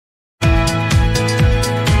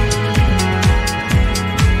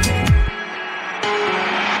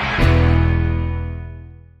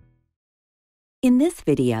this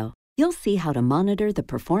video, you'll see how to monitor the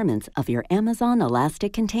performance of your Amazon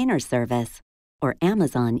Elastic Container Service, or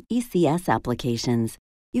Amazon ECS applications,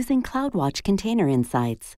 using CloudWatch Container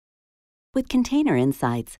Insights. With Container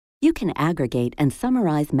Insights, you can aggregate and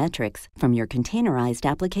summarize metrics from your containerized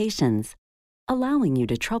applications, allowing you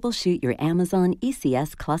to troubleshoot your Amazon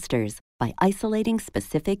ECS clusters by isolating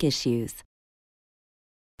specific issues.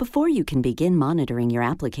 Before you can begin monitoring your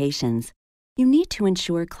applications, you need to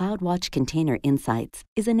ensure CloudWatch Container Insights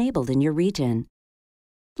is enabled in your region.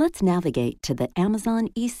 Let's navigate to the Amazon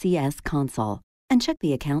ECS console and check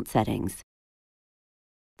the account settings.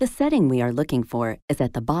 The setting we are looking for is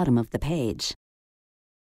at the bottom of the page.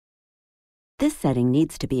 This setting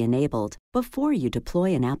needs to be enabled before you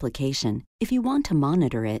deploy an application if you want to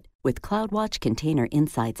monitor it with CloudWatch Container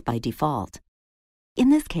Insights by default. In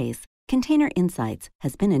this case, Container Insights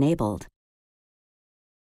has been enabled.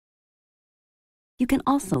 You can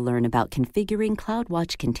also learn about configuring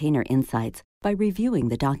CloudWatch Container Insights by reviewing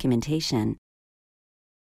the documentation.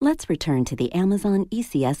 Let's return to the Amazon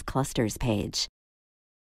ECS Clusters page.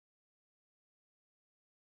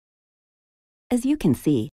 As you can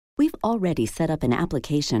see, we've already set up an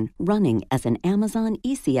application running as an Amazon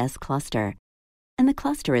ECS cluster, and the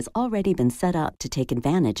cluster has already been set up to take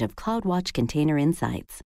advantage of CloudWatch Container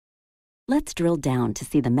Insights. Let's drill down to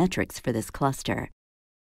see the metrics for this cluster.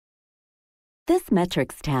 This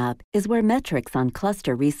Metrics tab is where metrics on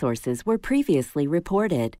cluster resources were previously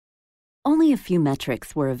reported. Only a few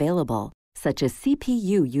metrics were available, such as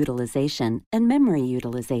CPU utilization and memory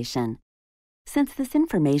utilization. Since this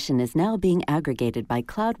information is now being aggregated by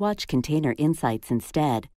CloudWatch Container Insights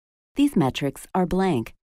instead, these metrics are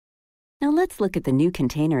blank. Now let's look at the new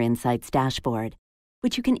Container Insights dashboard,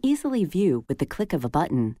 which you can easily view with the click of a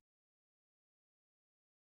button.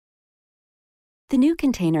 The new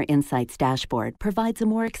Container Insights dashboard provides a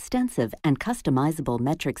more extensive and customizable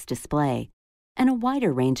metrics display and a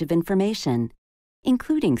wider range of information,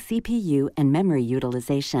 including CPU and memory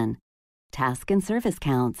utilization, task and service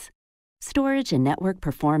counts, storage and network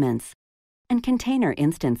performance, and container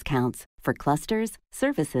instance counts for clusters,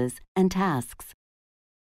 services, and tasks.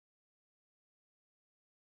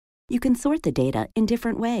 You can sort the data in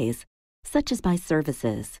different ways, such as by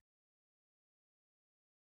services.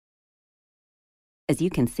 As you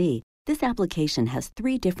can see, this application has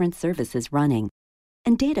 3 different services running,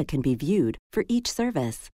 and data can be viewed for each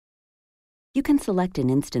service. You can select an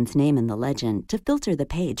instance name in the legend to filter the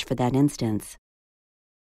page for that instance.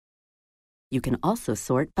 You can also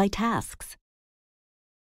sort by tasks.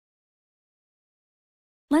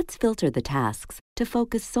 Let's filter the tasks to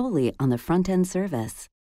focus solely on the front-end service.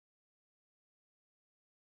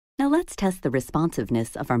 Now let's test the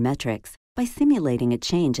responsiveness of our metrics by simulating a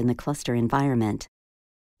change in the cluster environment.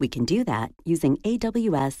 We can do that using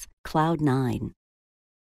AWS Cloud9.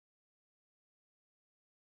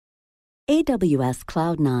 AWS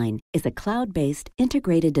Cloud9 is a cloud-based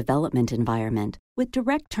integrated development environment with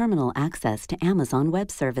direct terminal access to Amazon Web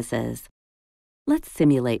Services. Let's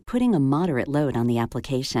simulate putting a moderate load on the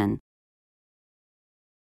application.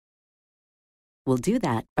 We'll do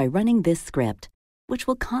that by running this script, which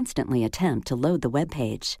will constantly attempt to load the web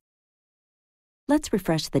page. Let's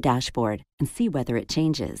refresh the dashboard and see whether it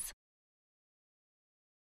changes.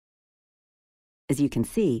 As you can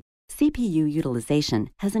see, CPU utilization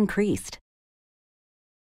has increased.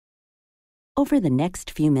 Over the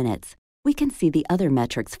next few minutes, we can see the other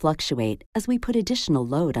metrics fluctuate as we put additional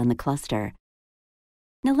load on the cluster.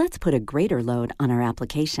 Now let's put a greater load on our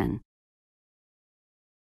application.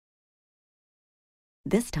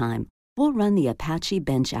 This time, we'll run the Apache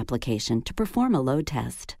Bench application to perform a load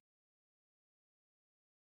test.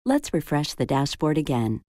 Let's refresh the dashboard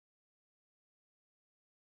again.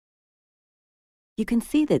 You can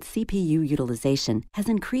see that CPU utilization has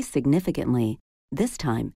increased significantly, this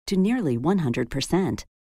time to nearly 100%.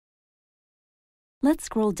 Let's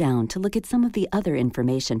scroll down to look at some of the other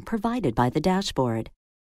information provided by the dashboard.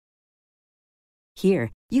 Here,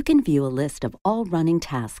 you can view a list of all running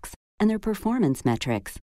tasks and their performance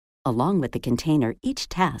metrics, along with the container each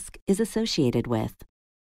task is associated with.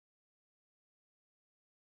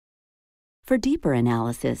 For deeper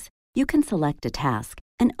analysis, you can select a task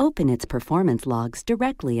and open its performance logs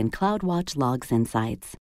directly in CloudWatch Logs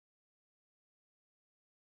Insights.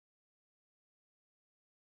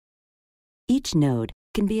 Each node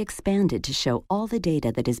can be expanded to show all the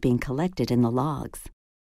data that is being collected in the logs.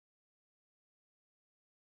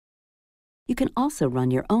 You can also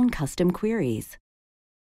run your own custom queries.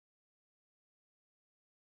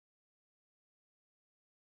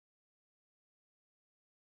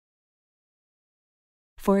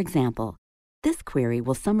 For example, This query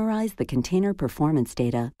will summarize the container performance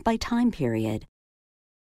data by time period.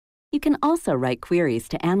 You can also write queries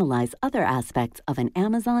to analyze other aspects of an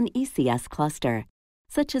Amazon ECS cluster,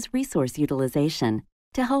 such as resource utilization,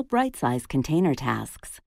 to help right-size container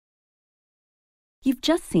tasks. You've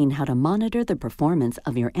just seen how to monitor the performance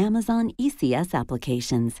of your Amazon ECS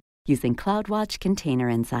applications using CloudWatch Container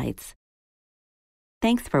Insights.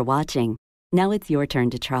 Thanks for watching. Now it's your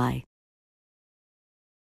turn to try.